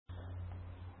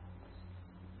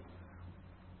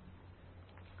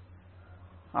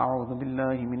أعوذ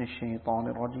بالله من الشيطان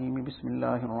الرجيم بسم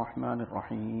الله الرحمن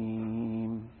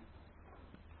الرحيم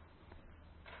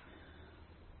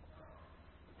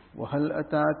وهل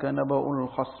أتاك نبأ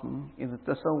الخصم إذ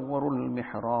تسوروا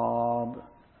المحراب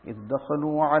إذ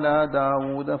دخلوا على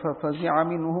داود ففزع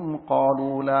منهم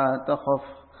قالوا لا تخف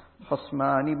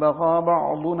خصمان بغى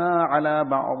بعضنا على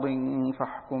بعض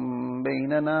فاحكم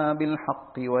بيننا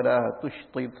بالحق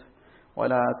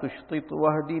ولا تشطط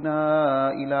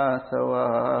واهدنا إلى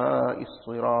سواء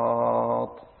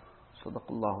الصراط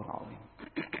صدق الله العظيم.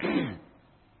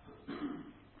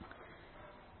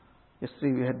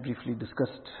 Yesterday we had briefly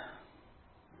discussed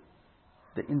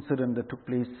the incident that took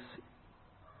place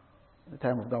at the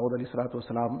time of Dawud alayhi salatu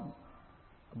wasalam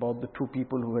about the two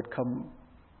people who had come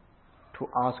to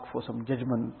ask for some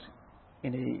judgment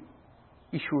in a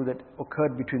issue that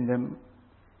occurred between them.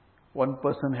 One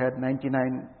person had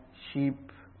 99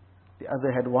 sheep, the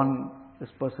other had one. This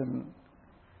person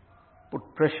put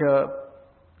pressure,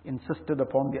 insisted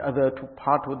upon the other to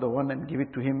part with the one and give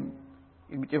it to him,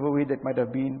 in whichever way that might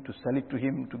have been, to sell it to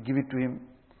him, to give it to him.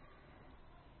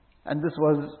 And this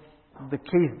was the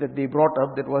case that they brought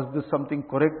up, that was this something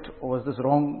correct or was this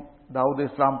wrong?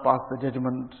 Dawud Islam passed the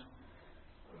judgment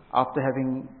after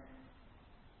having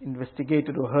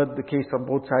investigated or heard the case from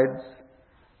both sides,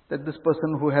 that this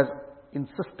person who has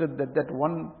insisted that that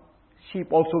one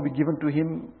sheep also be given to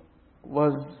him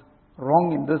was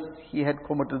wrong in this. He had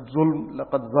committed zulm.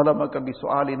 لَقَدْ ظَلَمَكَ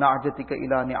بِسُؤَالِ نَعْجَتِكَ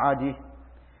إِلَى نِعَاجِهِ.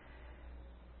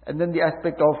 And then the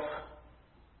aspect of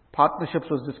partnerships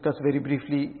was discussed very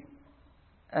briefly,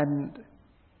 and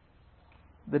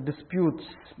the disputes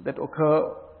that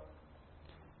occur.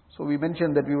 So we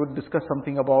mentioned that we would discuss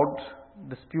something about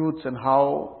disputes and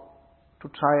how to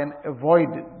try and avoid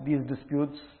these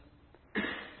disputes.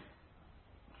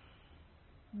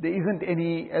 There isn't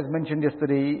any, as mentioned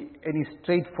yesterday, any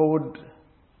straightforward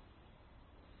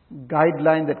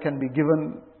guideline that can be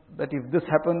given that if this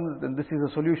happens, then this is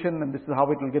a solution and this is how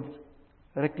it will get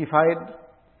rectified.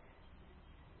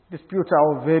 Disputes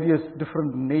are of various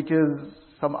different natures.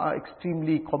 Some are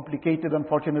extremely complicated,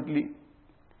 unfortunately.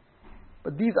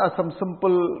 But these are some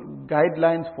simple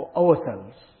guidelines for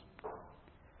ourselves.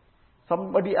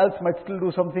 Somebody else might still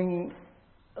do something,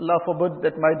 Allah forbid,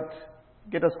 that might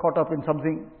get us caught up in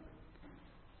something.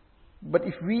 But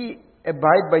if we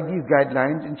abide by these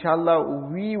guidelines, inshallah,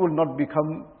 we will not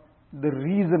become the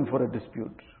reason for a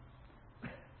dispute.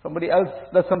 Somebody else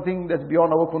does something that's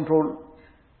beyond our control.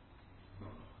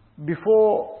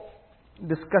 Before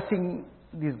discussing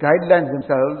these guidelines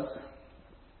themselves,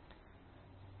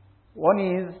 one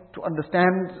is to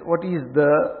understand what is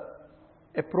the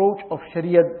approach of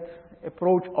Shariat,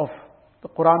 approach of the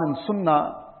Quran and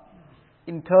Sunnah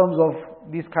in terms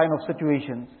of these kind of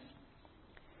situations.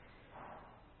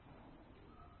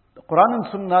 The Quran and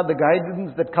Sunnah, the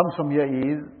guidance that comes from here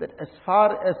is that as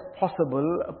far as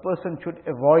possible, a person should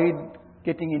avoid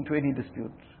getting into any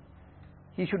dispute.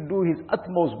 He should do his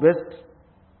utmost best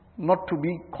not to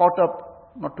be caught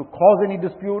up, not to cause any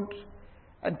dispute,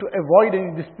 and to avoid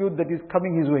any dispute that is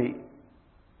coming his way.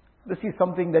 This is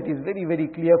something that is very, very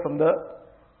clear from the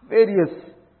various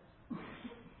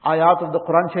ayat of the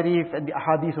Quran Sharif and the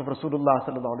ahadith of Rasulullah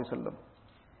sallallahu alaihi wasallam.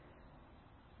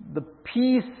 The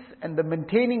peace and the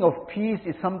maintaining of peace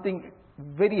is something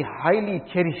very highly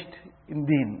cherished in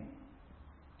Deen.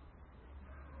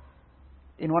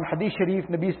 In one hadith Sharif,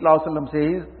 Nabi sallallahu alaihi wasallam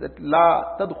says that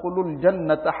لا تدخلوا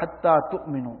الجنة حتى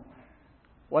تؤمنوا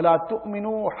ولا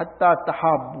تؤمنوا حتى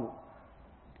تحابوا.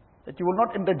 That you will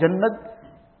not enter Jannat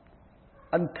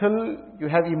until you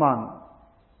have Iman.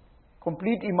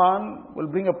 Complete Iman will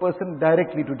bring a person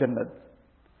directly to Jannat.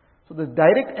 So this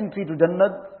direct entry to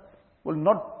Jannat will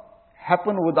not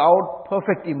happen without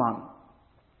perfect Iman.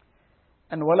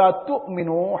 And وَلَا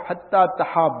تُؤْمِنُوا حَتَّى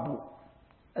تَحَابُّوا.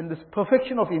 And this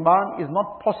perfection of Iman is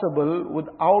not possible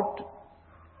without,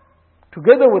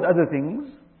 together with other things,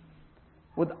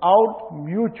 without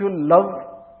mutual love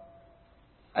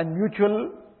and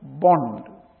mutual bond.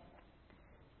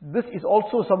 This is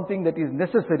also something that is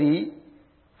necessary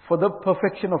for the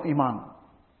perfection of Iman.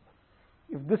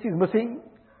 If this is missing,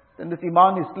 then this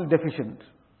Iman is still deficient.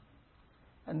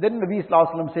 And then Nabi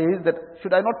Sallallahu Alaihi Wasallam says that,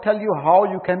 should I not tell you how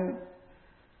you can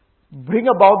bring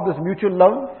about this mutual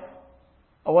love?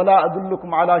 أَوَلَا أَدُلُّكُمْ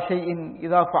عَلَى شَيْءٍ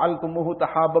إِذَا فَعَلْتُمُوهُ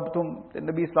تَحَابَبْتُمْ. Then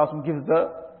Nabi Sallallahu Alaihi Wasallam gives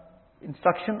the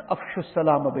instruction, أَفْشُ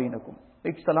السَّلَامَ بَيْنَكُمْ.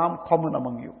 Make salam common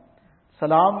among you.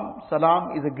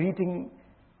 Salam is a greeting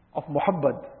of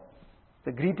muhabbat.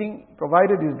 The greeting,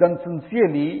 provided is done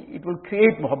sincerely, it will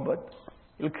create muhabbat.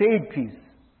 It will create peace.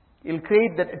 It will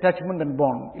create that attachment and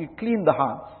bond. It will clean the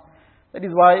hearts. That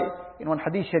is why in one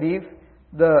hadith sharif,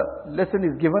 the lesson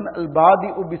is given,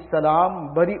 Al-Badi'u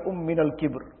bis-salam bari'um min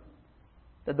al-kibr.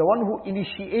 That the one who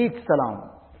initiates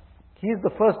salam, he is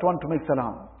the first one to make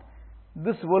salam.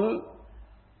 This will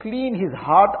clean his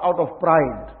heart out of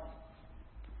pride.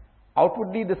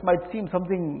 Outwardly, this might seem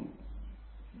something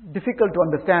difficult to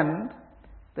understand,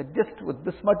 that just with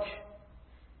this much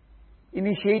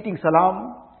initiating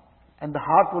salam, and the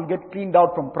heart will get cleaned out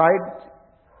from pride.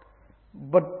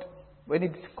 But when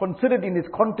it's considered in its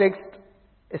context,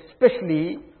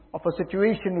 especially of a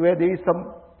situation where there is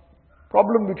some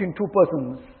problem between two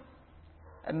persons,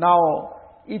 and now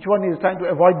each one is trying to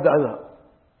avoid the other.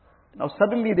 Now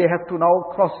suddenly they have to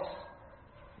now cross,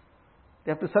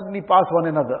 they have to suddenly pass one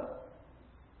another.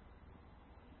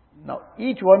 Now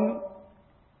each one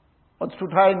wants to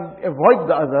try and avoid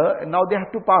the other, and now they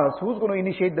have to pass. Who's going to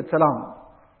initiate that salam?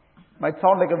 Might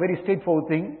sound like a very straightforward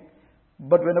thing,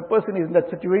 but when a person is in that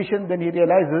situation, then he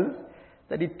realizes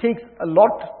that it takes a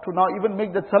lot to now even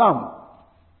make that salam.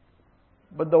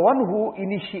 But the one who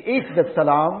initiates that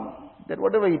salam, that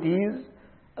whatever it is,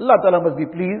 Allah Ta'ala must be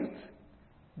pleased,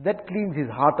 that cleans his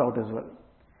heart out as well.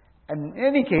 And in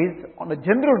any case, on a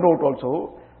general note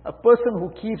also, a person who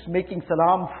keeps making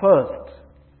salam first,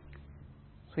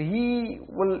 so he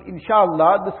will,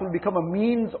 inshallah, this will become a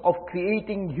means of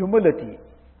creating humility,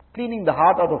 cleaning the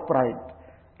heart out of pride.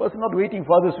 Person not waiting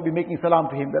for others to be making salam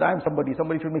to him, that I am somebody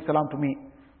should make salam to me.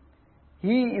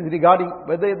 He is regarding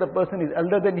whether the person is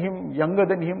elder than him, younger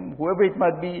than him, whoever it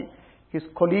might be, his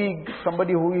colleague,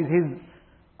 somebody who is his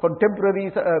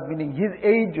contemporary, meaning his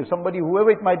age, or somebody,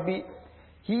 whoever it might be,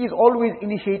 he is always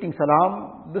initiating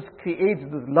salam. This creates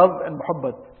this love and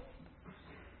muhabbat.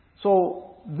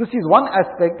 So, this is one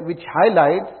aspect which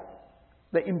highlights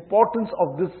the importance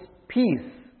of this peace.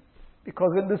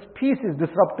 Because when this peace is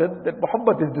disrupted, that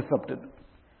muhabbat is disrupted.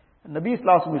 And Nabi Sallallahu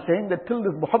Alaihi Wasallam is saying that till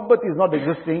this muhabbat is not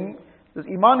existing, this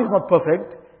iman is not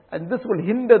perfect, and this will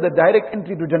hinder the direct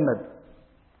entry to Jannah.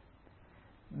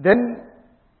 Then,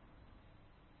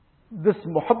 this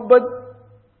muhabbat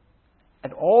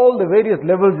at all the various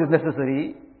levels is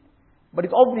necessary, but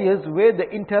it's obvious where the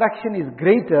interaction is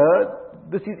greater,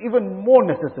 this is even more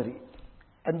necessary.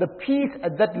 And the peace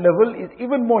at that level is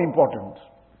even more important.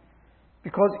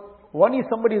 Because one is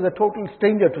somebody is a total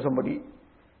stranger to somebody,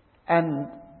 and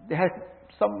they had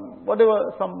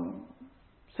some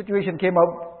situation came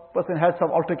up, person had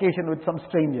some altercation with some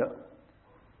stranger.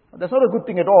 That's not a good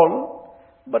thing at all.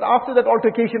 But after that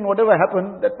altercation, whatever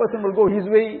happened, that person will go his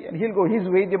way and he'll go his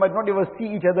way. They might not ever see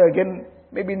each other again,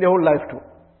 maybe in their whole life too.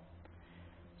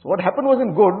 So what happened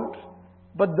wasn't good,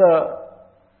 but the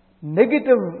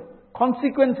negative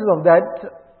consequences of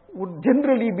that would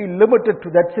generally be limited to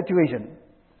that situation.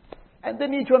 And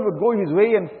then each one would go his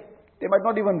way, and they might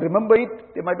not even remember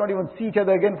it. They might not even see each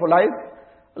other again for life.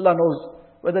 Allah knows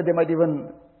whether they might even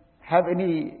have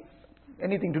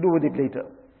anything to do with it later.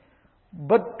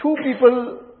 But two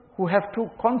people who have to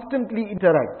constantly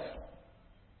interact.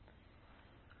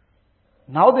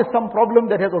 Now there's some problem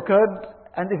that has occurred,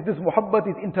 and if this muhabbat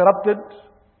is interrupted,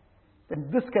 then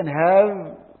this can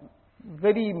have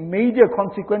very major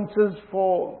consequences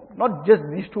for not just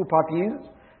these two parties,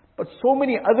 but so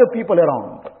many other people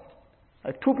around.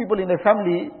 Like two people in a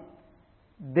family,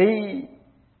 they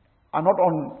are not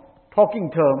on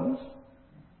talking terms.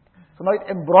 So now it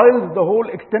embroils the whole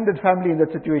extended family in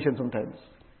that situation sometimes.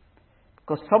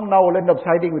 Because some now will end up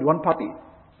siding with one party,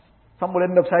 some will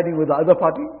end up siding with the other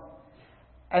party.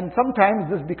 And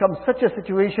sometimes this becomes such a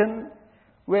situation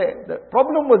where the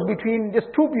problem was between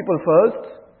just two people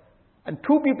first, and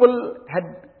two people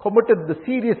had committed the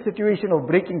serious situation of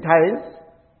breaking ties.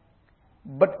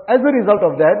 But as a result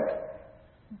of that,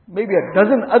 maybe a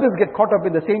dozen others get caught up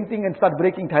in the same thing and start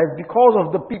breaking ties because of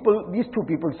these two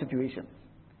people's situation.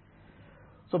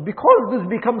 So because this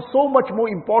becomes so much more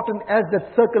important as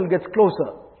that circle gets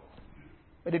closer,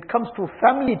 when it comes to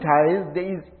family ties,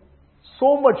 there is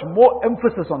so much more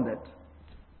emphasis on that.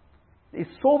 There is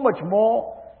so much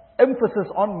more emphasis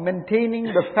on maintaining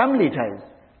the family ties.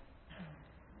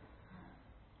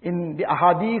 In the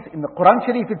ahadith, in the Quran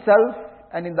Sharif itself,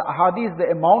 and in the ahadith,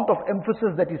 the amount of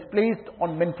emphasis that is placed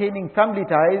on maintaining family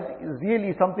ties is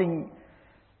really something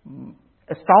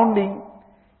astounding.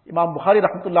 Imam Bukhari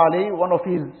rahmatullah alayhi, one of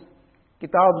his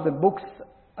kitabs and books,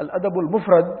 Al-Adab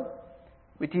al-Mufrad,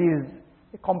 which is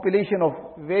a compilation of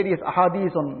various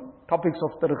ahadith on topics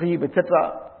of targheeb, etc.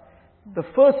 The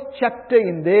first chapter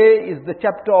in there is the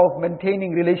chapter of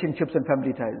maintaining relationships and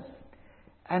family ties.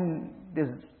 And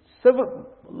there's several,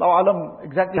 Allahu alam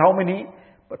exactly how many,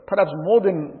 but perhaps more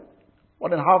than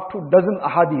 1.5 to 2 dozen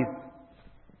ahadith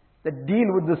that deal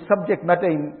with this subject matter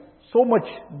in so much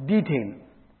detail.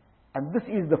 And this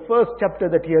is the first chapter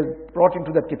that he has brought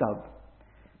into that kitab.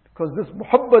 Because this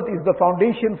muhabbat is the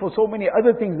foundation for so many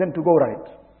other things then to go right.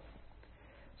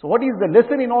 So what is the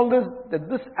lesson in all this? That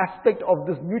this aspect of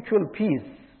this mutual peace,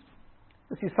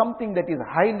 this is something that is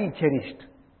highly cherished.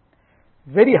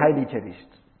 Very highly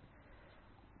cherished.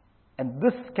 And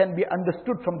this can be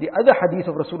understood from the other hadith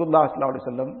of Rasulullah sallallahu alaihi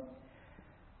wasallam,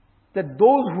 that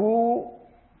those who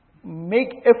make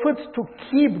efforts to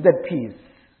keep that peace,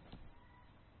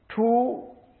 to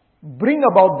bring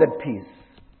about that peace,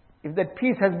 if that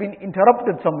peace has been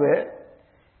interrupted somewhere,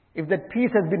 if that peace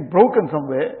has been broken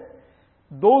somewhere,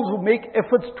 those who make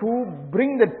efforts to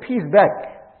bring that peace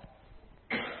back,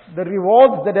 the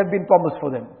rewards that have been promised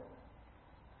for them.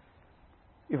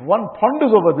 If one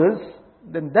ponders over this,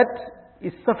 then that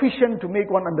is sufficient to make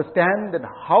one understand that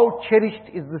how cherished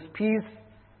is this peace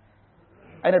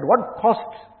and at what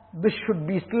cost this should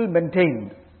be still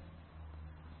maintained.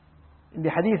 In the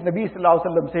hadith, Nabi sallallahu alaihi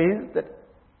wasallam says that,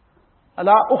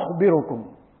 "Ala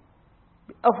ukhbirukum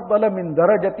bi afdala min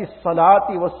darajati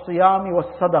as-salati was-siyami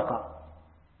was-sadaqa."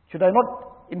 Should I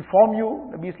not inform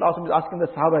you? Nabi sallallahu alaihi wasallam is asking the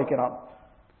Sahaba kiram.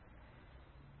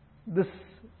 This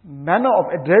manner of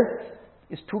address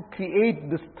is to create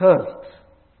this thirst.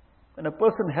 When a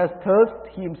person has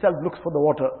thirst, he himself looks for the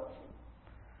water.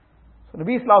 So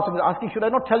Nabi sallallahu alaihi wasallam is asking, should I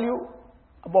not tell you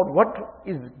about what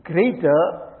is greater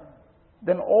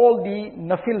than all the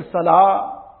nafil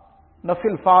salah,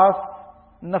 nafil fast,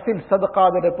 nafil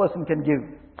sadaqah that a person can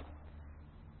give?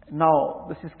 Now,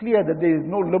 this is clear that there is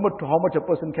no limit to how much a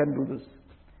person can do this.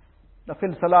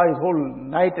 Nafil salah is whole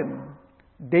night and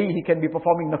day he can be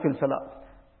performing nafil salah.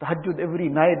 Tahajjud every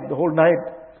night, the whole night.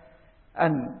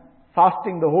 And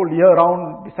fasting the whole year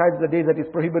round besides the days that is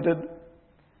prohibited.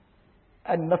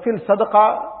 And nafil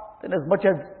sadaqah, then as much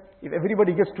as if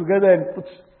everybody gets together and puts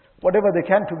whatever they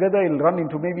can together, it'll run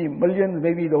into maybe millions,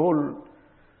 maybe the whole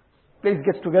place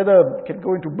gets together, can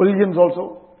go into billions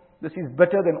also. This is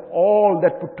better than all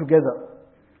that put together.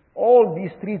 All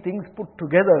these three things put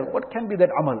together, what can be that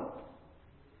amal?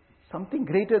 Something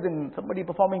greater than somebody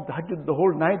performing tahajjud the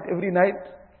whole night, every night.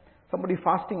 Somebody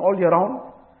fasting all year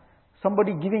round.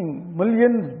 Somebody giving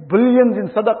millions, billions in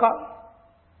sadaqah.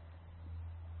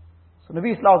 So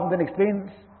Nabi Sallallahu Alaihi Wasallam then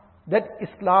explains that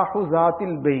Islahu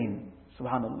Zatil Bain,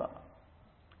 subhanallah.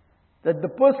 That the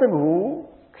person who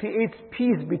creates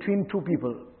peace between two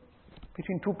people,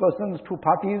 between two persons, two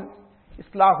parties,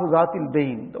 Islahu Zatil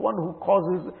Bain, the one who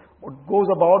causes or goes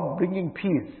about bringing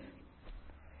peace.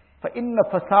 فَإِنَّ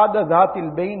فَسَادَ ذَاتِ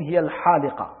الْبَيْنِ هِيَ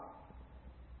الْحَالِقَةِ.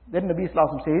 Then Nabi Sallallahu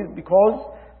Alaihi Wasallam says,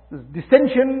 because this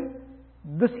dissension,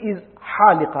 this is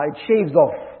haliqa, it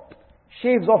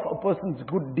shaves off a person's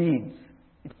good deeds.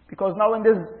 Because now when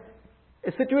there's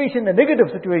a situation, a negative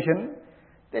situation,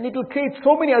 then it will create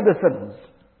so many other sins.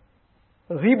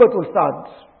 Ghibat will start.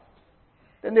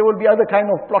 Then there will be other kind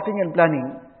of plotting and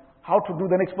planning. How to do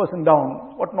the next person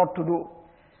down, what not to do.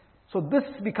 So this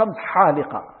becomes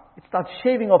haliqa. It starts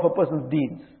shaving off a person's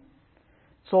deeds.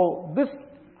 So this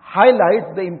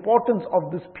highlights the importance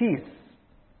of this peace.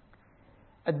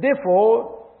 And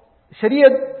therefore,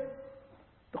 Shariat,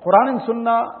 the Quran and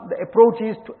Sunnah, the approach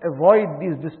is to avoid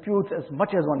these disputes as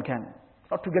much as one can.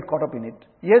 Not to get caught up in it.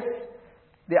 Yes,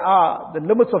 there are the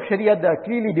limits of Shariat that are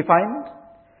clearly defined.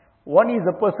 One is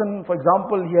a person, for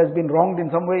example, he has been wronged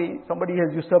in some way, somebody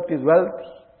has usurped his wealth.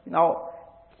 Now,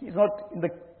 he's not in the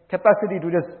capacity to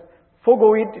just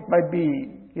forgo it, it might be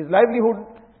his livelihood.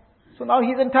 So now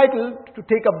he's entitled to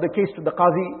take up the case to the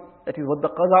Qazi. That is what the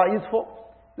Qaza is for.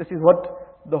 This is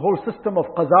what the whole system of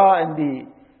Qaza and the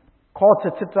courts,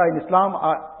 etc. in Islam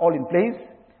are all in place.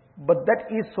 But that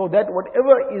is so that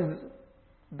whatever is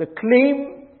the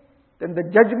claim, then the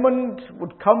judgment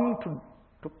would come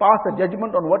to pass a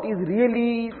judgment on what is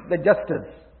really the justice.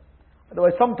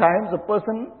 Otherwise sometimes a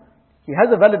person, he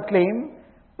has a valid claim,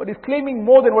 but is claiming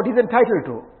more than what he's entitled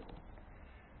to.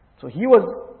 So he was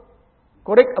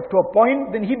correct up to a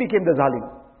point, then he became the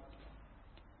zalim.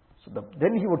 So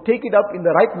then he would take it up in the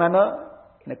right manner,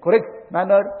 in a correct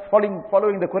manner,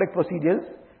 following the correct procedures,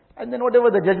 and then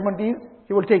whatever the judgment is,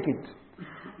 he will take it.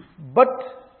 But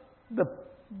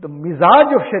the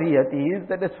mizaj of Shariat is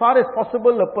that as far as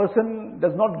possible, a person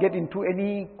does not get into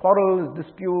any quarrels,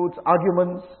 disputes,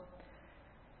 arguments.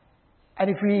 And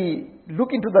if we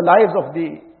look into the lives of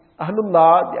the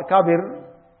Ahlullah, the Akabir,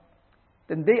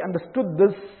 then they understood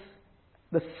this,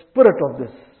 the spirit of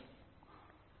this.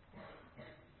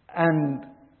 And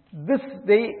this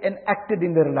they enacted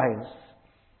in their lives.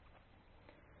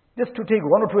 Just to take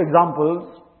one or two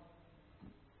examples,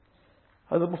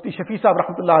 Hazrat Mufti Shafi Sahib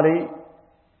Rahmatullah Alayhi,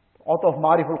 author of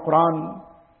Ma'arif al-Quran,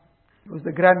 he was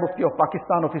the Grand Mufti of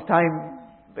Pakistan of his time.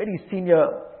 very senior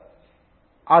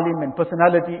alim and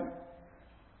personality.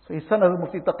 So his son, Hazrat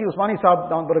Mufti Taqi Usmani Sahab,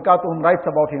 down Barakatuhum, writes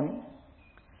about him.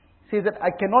 He says that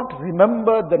I cannot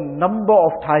remember the number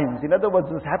of times. In other words,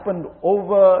 this happened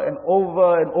over and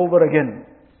over and over again.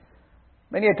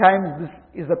 Many a times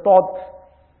this is the thought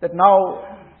that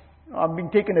now I'm being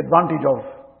taken advantage of.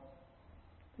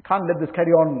 I can't let this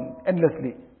carry on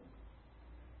endlessly.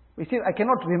 He says, I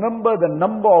cannot remember the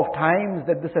number of times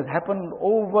that this has happened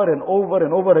over and over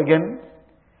and over again.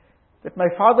 That my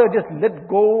father just let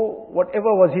go whatever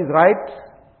was his right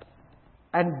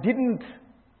and didn't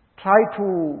try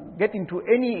to get into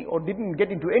any, or didn't get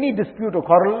into any dispute or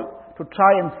quarrel to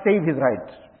try and save his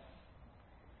right.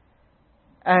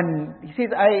 And he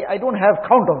says, I don't have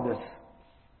count of this.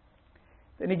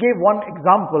 Then he gave one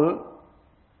example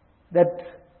that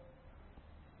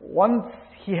once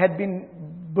he had been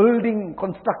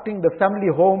constructing the family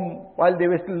home while they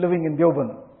were still living in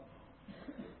Deoband.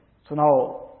 So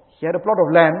now he had a plot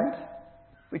of land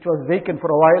which was vacant for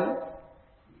a while,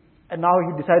 and now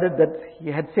he decided that he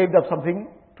had saved up something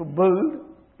to build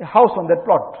a house on that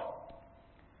plot.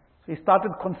 So he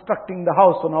started constructing the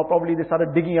house. So now probably they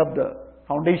started digging up the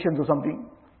foundations or something.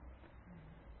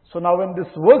 So now when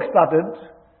this work started,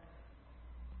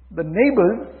 the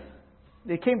neighbors,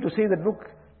 they came to say that, look,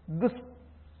 this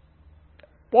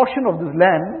portion of this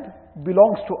land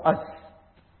belongs to us.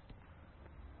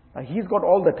 Now he's got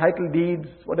all the title deeds,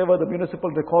 whatever the municipal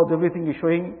records, everything is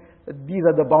showing that these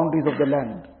are the boundaries of the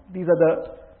land. These are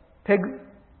the pegs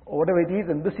or whatever it is,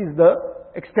 and this is the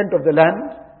extent of the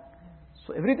land.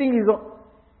 So everything is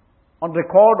on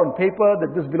record, on paper,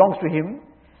 that this belongs to him.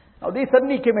 Now they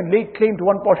suddenly came and laid claim to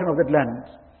one portion of that land.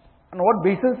 On what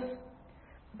basis?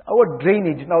 Our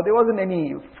drainage. Now there wasn't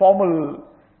any formal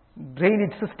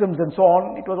drainage systems and so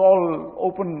on. It was all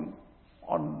open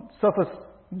on surface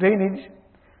drainage.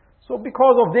 So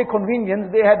because of their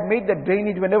convenience, they had made that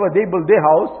drainage whenever they built their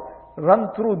house run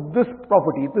through this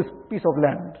property, this piece of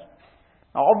land.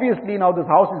 Now obviously now this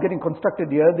house is getting constructed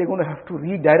here, they're going to have to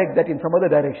redirect that in some other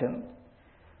direction.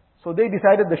 So they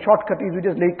decided the shortcut is we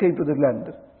just lay claim to this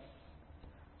land.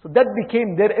 So that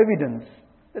became their evidence.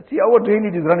 Let's see, our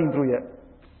drainage is running through here.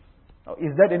 Now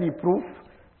is that any proof?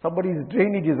 Somebody's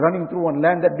drainage is running through on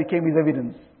land, that became his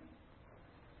evidence.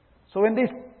 So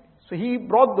he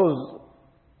brought those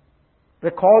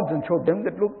records and showed them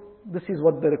that, look, this is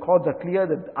what the records are clear,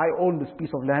 that I own this piece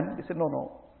of land. They said,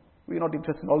 no, we're not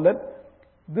interested in all that.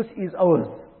 This is ours.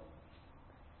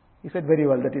 He said, very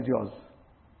well, that is yours.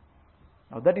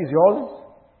 Now that is yours.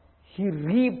 He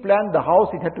replanned the house.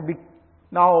 It had to be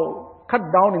now cut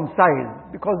down in size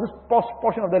because this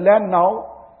portion of the land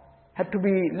now had to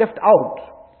be left out.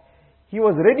 He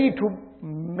was ready to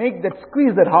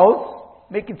squeeze that house,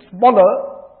 make it smaller,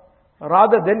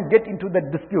 rather than get into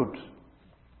that dispute.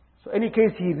 So in any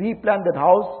case, he replanned that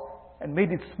house and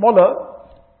made it smaller,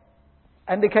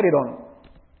 and they carried on.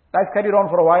 Life carried on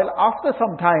for a while. After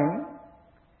some time,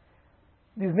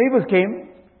 these neighbors came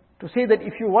to say that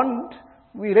if you want,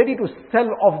 we're ready to sell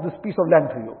off this piece of land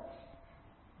to you.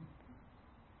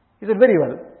 He said, very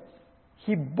well.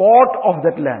 He bought off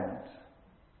that land.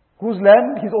 Whose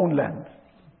land? His own land.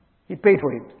 He paid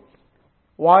for it.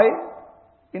 Why?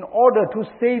 In order to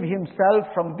save himself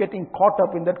from getting caught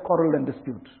up in that quarrel and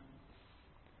dispute.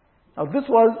 Now this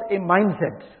was a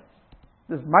mindset.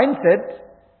 This mindset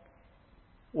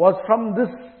was from this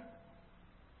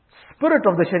spirit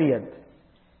of the Shariat.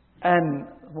 And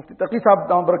Mufti Taqi Sahab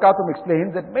Down Barakatum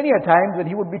explains that many a times when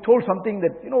he would be told something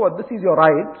that, you know what, this is your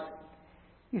right.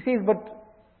 He says, but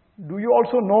do you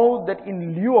also know that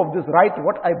in lieu of this right,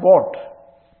 what I bought?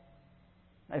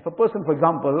 If a person, for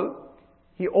example,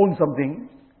 he owns something,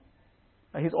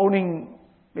 he's owning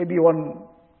maybe one,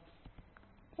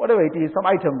 whatever it is, some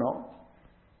item now,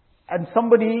 and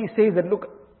somebody says that, look,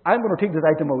 I'm going to take this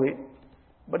item away,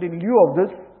 but in lieu of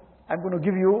this, I'm going to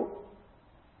give you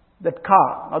that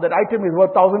car. Now that item is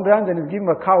worth 1,000 rands and he's giving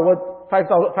a car worth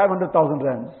 500,000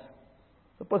 rands.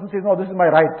 The person says, no, this is my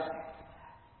right.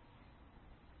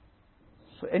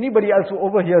 So anybody else who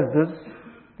overhears this,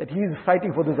 that he is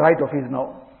fighting for this right of his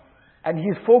now, and he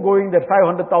is foregoing that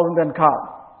 500,000 rand car.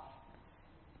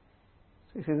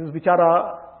 So he says, this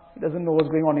bichara, he doesn't know what's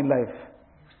going on in life.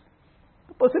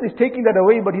 The person is taking that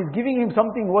away, but he's giving him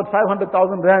something worth 500,000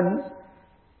 rands.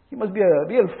 He must be a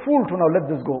real fool to now let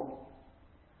this go.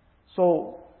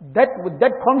 So with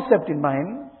that concept in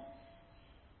mind,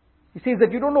 he says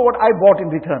that you don't know what I bought in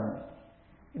return.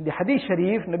 In the Hadith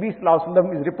Sharif, Nabi Sallallahu Alaihi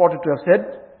Wasallam is reported to have said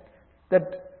that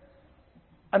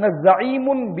أَنَا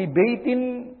زَعِيمٌ بِبَيْتٍ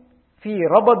فِي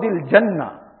رَبَضِ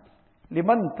الْجَنَّةِ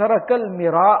لِمَنْ تَرَكَ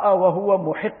الْمِرَاءَ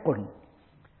وَهُوَ مُحِقٌ.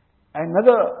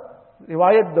 Another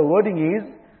riwayat, the wording is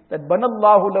that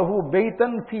banallahu lahu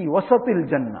baytan fi wasatil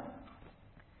jannah.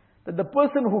 That the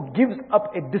person who gives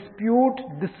up a dispute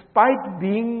despite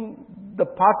being the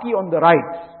party on the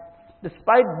right,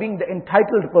 despite being the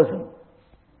entitled person,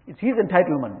 it's his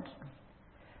entitlement.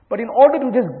 But in order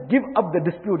to just give up the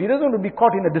dispute, he doesn't want to be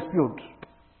caught in a dispute.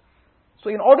 So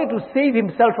in order to save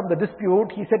himself from the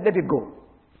dispute, he said, let it go.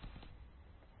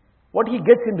 What he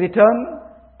gets in return,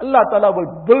 Allah Ta'ala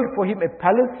will build for him a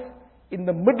palace in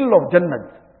the middle of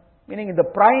Jannat, meaning in the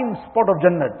prime spot of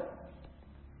Jannat.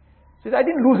 He said, I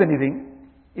didn't lose anything.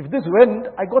 If this went,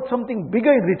 I got something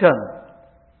bigger in return.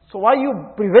 So why are you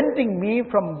preventing me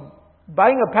from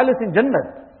buying a palace in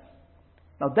Jannat?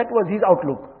 Now that was his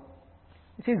outlook.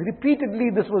 He says repeatedly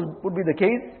this would be the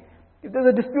case. If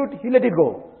there's a dispute, he let it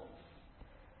go.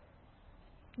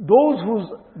 Those whose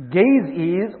gaze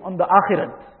is on the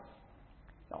akhirat.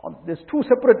 Now, there's two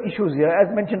separate issues here, as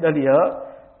mentioned earlier.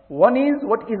 One is,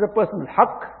 what is a person's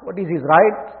haqq? What is his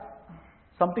right?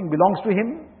 Something belongs to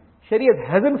him. Shariat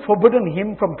hasn't forbidden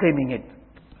him from claiming it.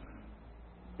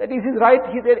 That is his right.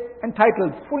 He's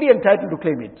entitled, fully entitled to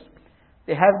claim it.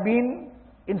 There have been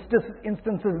instances in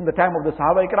the time of the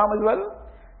Sahaba Ikram as well.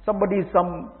 Somebody else,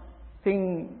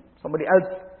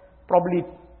 probably,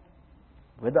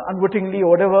 whether unwittingly or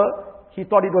whatever, he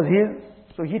thought it was his,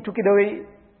 so he took it away.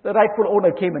 The rightful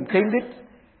owner came and claimed it.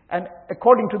 And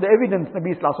according to the evidence,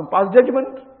 Nabi Sallallahu Alaihi Wasallam passed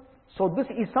judgment. So this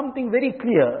is something very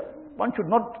clear. One should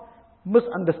not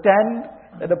misunderstand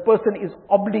that a person is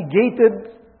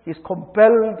obligated, is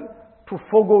compelled to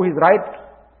forego his right.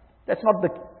 That's not the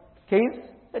case.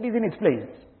 That is in its place.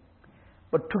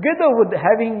 But together with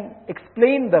having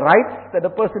explained the rights that a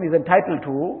person is entitled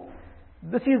to,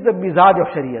 this is the mizaj of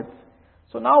Shariat.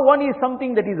 So now one is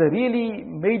something that is a really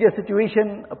major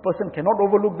situation. A person cannot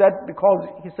overlook that because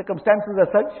his circumstances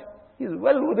are such. He's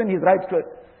well within his rights to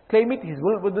claim it. He's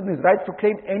well within his rights to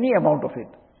claim any amount of it.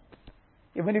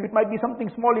 Even if it might be something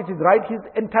small, it is right. He's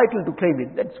entitled to claim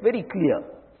it. That's very clear.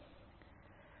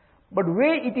 But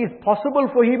where it is possible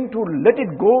for him to let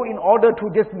it go in order to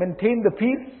just maintain the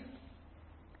peace,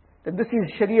 then this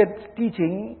is Shariat's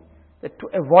teaching that to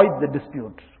avoid the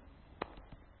dispute.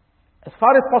 As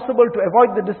far as possible to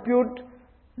avoid the dispute,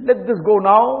 let this go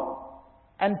now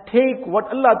and take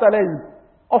what Allah Ta'ala is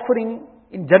offering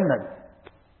in Jannah.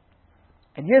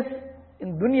 And yes,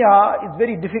 in dunya, it's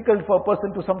very difficult for a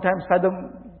person to sometimes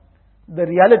fathom the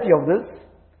reality of this.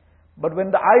 But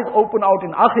when the eyes open out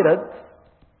in Akhirat,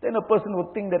 then a person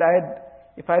would think that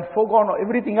if I had foregone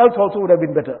everything else also would have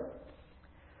been better.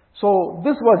 So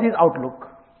this was his outlook.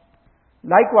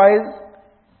 Likewise,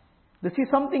 this is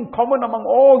something common among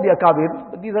all the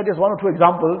Akabir, but these are just one or two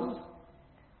examples.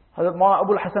 Hazrat Maulana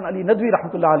Abul Hasan Ali Nadwi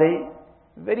Rahmatullah Alayhi,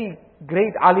 very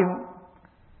great alim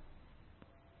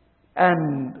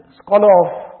and scholar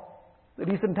of the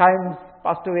recent times,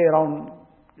 passed away around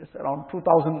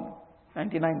 2000,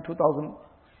 99, 2000.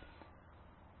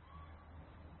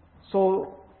 So,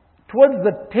 towards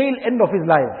the tail end of his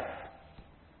life,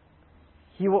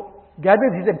 he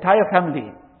gathered his entire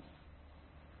family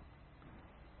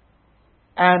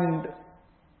and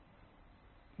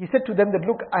he said to them that,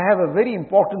 look, I have a very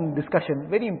important discussion,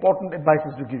 very important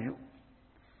advices to give you.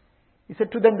 He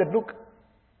said to them that, look,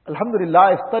 Alhamdulillah,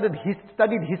 I've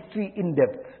studied history in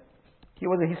depth. He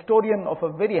was a historian of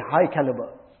a very high caliber.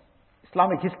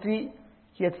 Islamic history,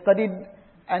 he had studied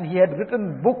and he had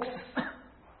written books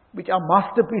which are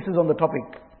masterpieces on the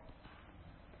topic.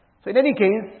 So in any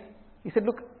case, he said,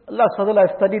 look, Allah SWT,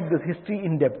 I've studied this history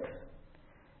in depth.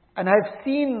 And I've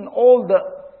seen all the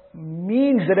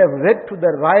means that have led to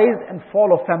the rise and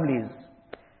fall of families.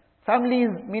 Families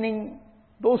meaning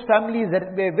those families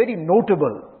that were very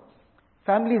notable.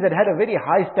 Families that had a very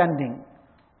high standing.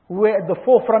 Who were at the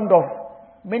forefront of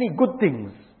many good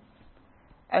things.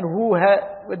 And who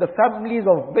were the families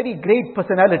of very great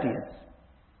personalities.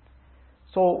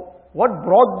 So, what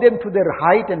brought them to their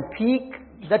height and peak,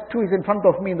 that too is in front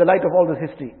of me in the light of all this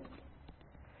history.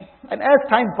 And as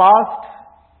time passed,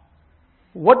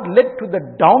 what led to the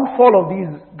downfall of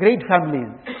these great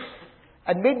families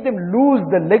and made them lose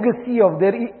the legacy of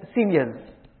their seniors,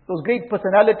 those great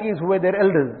personalities who were their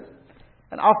elders.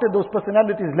 And after those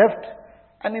personalities left,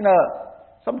 and in a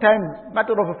sometimes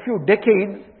matter of a few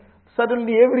decades,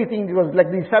 suddenly everything was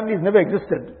like these families never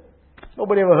existed.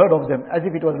 Nobody ever heard of them, as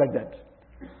if it was like that.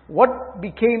 What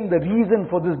became the reason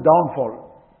for this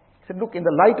downfall? He said, look, in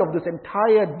the light of this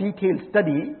entire detailed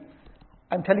study,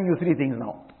 I'm telling you three things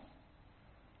now.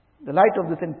 In the light of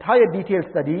this entire detailed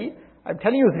study, I'm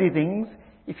telling you three things.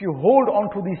 If you hold on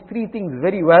to these three things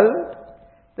very well,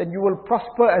 then you will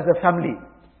prosper as a family.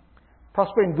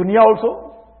 Prosper in dunya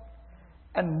also,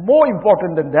 And more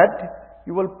important than that,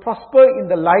 you will prosper in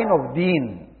the line of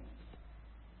deen.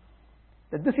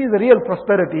 That this is the real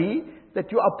prosperity,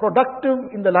 that you are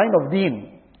productive in the line of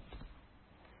deen.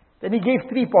 Then he gave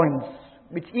 3 points,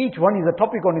 which each one is a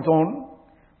topic on its own.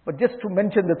 But just to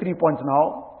mention the 3 points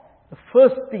now, the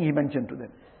first thing he mentioned to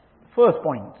them, first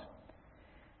point,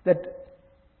 that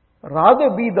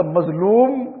rather be the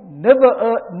Mazloom,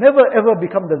 never ever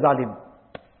become the Zalim.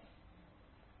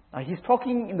 Now he's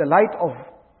talking in the light of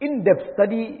in-depth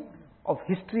study of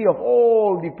history of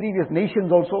all the previous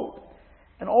nations also,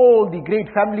 and all the great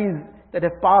families that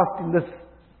have passed in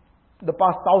the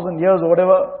past 1,000 years or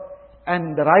whatever,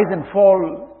 and the rise and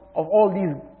fall of all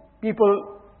these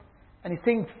people. And he's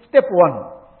saying step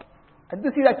one, and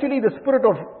this is actually the spirit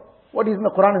of what is in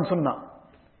the Quran and Sunnah.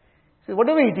 So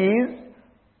whatever it is,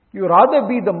 you rather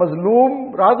be the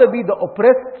Mazloom, rather be the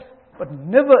oppressed, but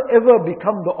never ever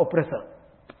become the oppressor.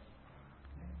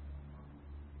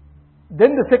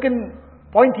 Then the second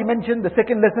point he mentioned, the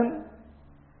second lesson,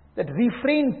 that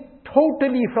refrain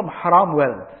totally from haram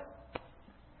wealth.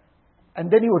 And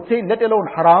then he would say, let alone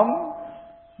haram,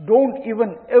 don't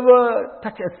even ever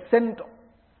touch a cent,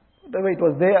 the way it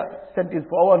was there, cent is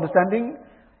for our understanding,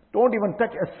 don't even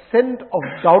touch a cent of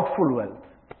doubtful wealth.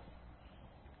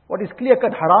 What is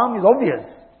clear-cut haram is obvious.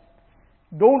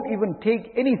 Don't even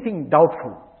take anything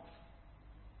doubtful.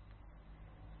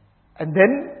 And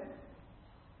then,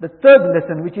 the third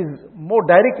lesson, which is more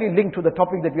directly linked to the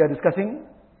topic that we are discussing,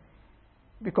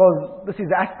 because this is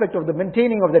the aspect of the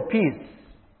maintaining of that peace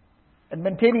and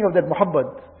maintaining of that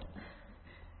muhabbat.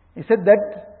 He said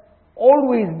that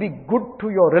always be good to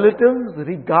your relatives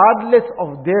regardless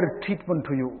of their treatment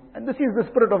to you. And this is the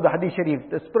spirit of the Hadith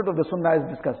Sharif, the spirit of the Sunnah as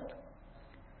discussed.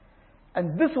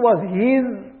 And this was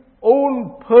his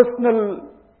own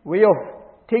personal way of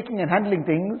taking and handling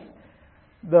things.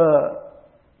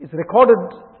 It's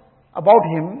recorded about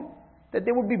him that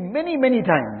there would be many, many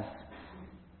times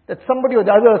that somebody or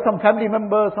the other, some family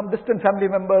member, some distant family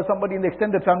member, somebody in the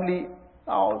extended family,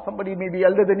 now somebody may be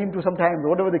elder than him to sometimes,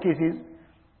 whatever the case is,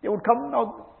 they would come.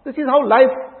 Now, this is how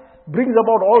life brings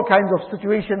about all kinds of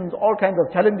situations, all kinds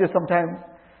of challenges sometimes.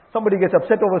 Somebody gets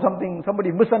upset over something,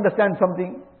 somebody misunderstands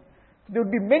something. There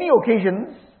would be many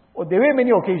occasions, or there were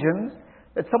many occasions,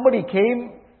 that somebody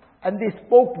came and they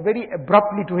spoke very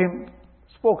abruptly to him,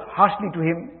 spoke harshly to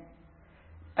him.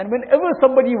 And whenever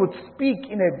somebody would speak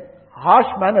in a harsh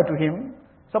manner to him,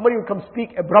 somebody would come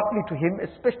speak abruptly to him,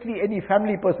 especially any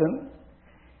family person,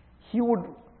 he would,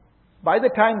 by the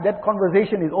time that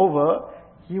conversation is over,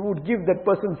 he would give that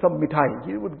person some mithai.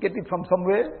 He would get it from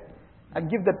somewhere and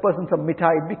give that person some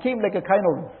mithai. It became like a kind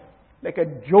of, like a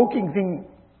joking thing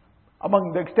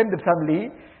among the extended family,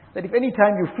 that if any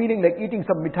time you're feeling like eating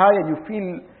some mithai and you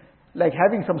feel like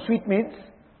having some sweetmeats,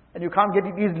 and you can't get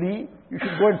it easily, you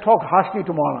should go and talk harshly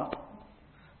to Maulana.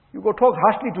 You go talk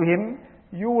harshly to him,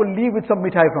 you will leave with some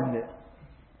mithai from there.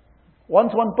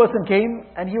 Once one person came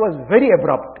and he was very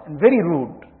abrupt and very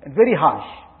rude and very harsh.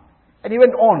 And he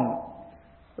went on.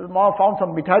 So Maulana found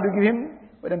some mithai to give him,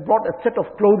 but then brought a set of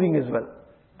clothing as well.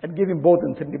 And gave him both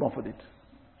and sent him off with it.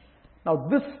 Now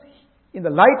this, in the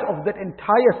light of that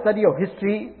entire study of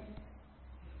history,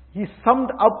 he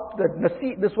summed up the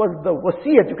nasi, this was the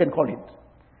wasiyat, you can call it.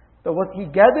 He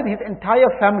gathered his entire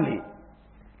family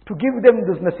to give them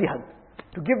this nasihat,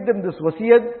 to give them this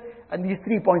wasiyat, and these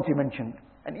 3 points he mentioned.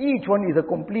 And each one is a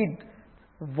complete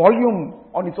volume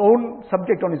on its own,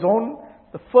 subject on its own.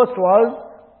 The first was,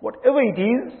 whatever it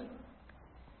is,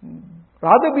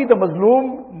 rather be the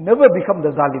Mazloom, never become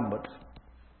the Zalim, but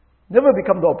never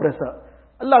become the oppressor.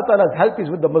 Allah Ta'ala's help is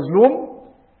with the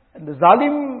Mazloom, and the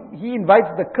Zalim, he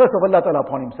invites the curse of Allah Ta'ala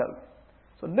upon himself.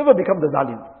 So never become the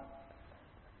Zalim.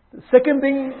 The second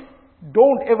thing,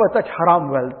 don't ever touch haram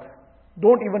wealth.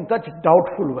 Don't even touch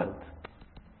doubtful wealth.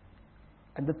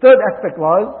 And the third aspect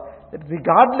was that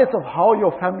regardless of how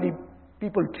your family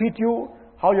people treat you,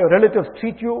 how your relatives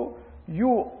treat you,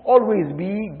 you always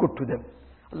be good to them.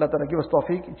 Allah Ta'ala give us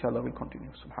tawfiq. Inshallah we'll continue.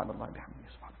 Subhanallah bihamdihi.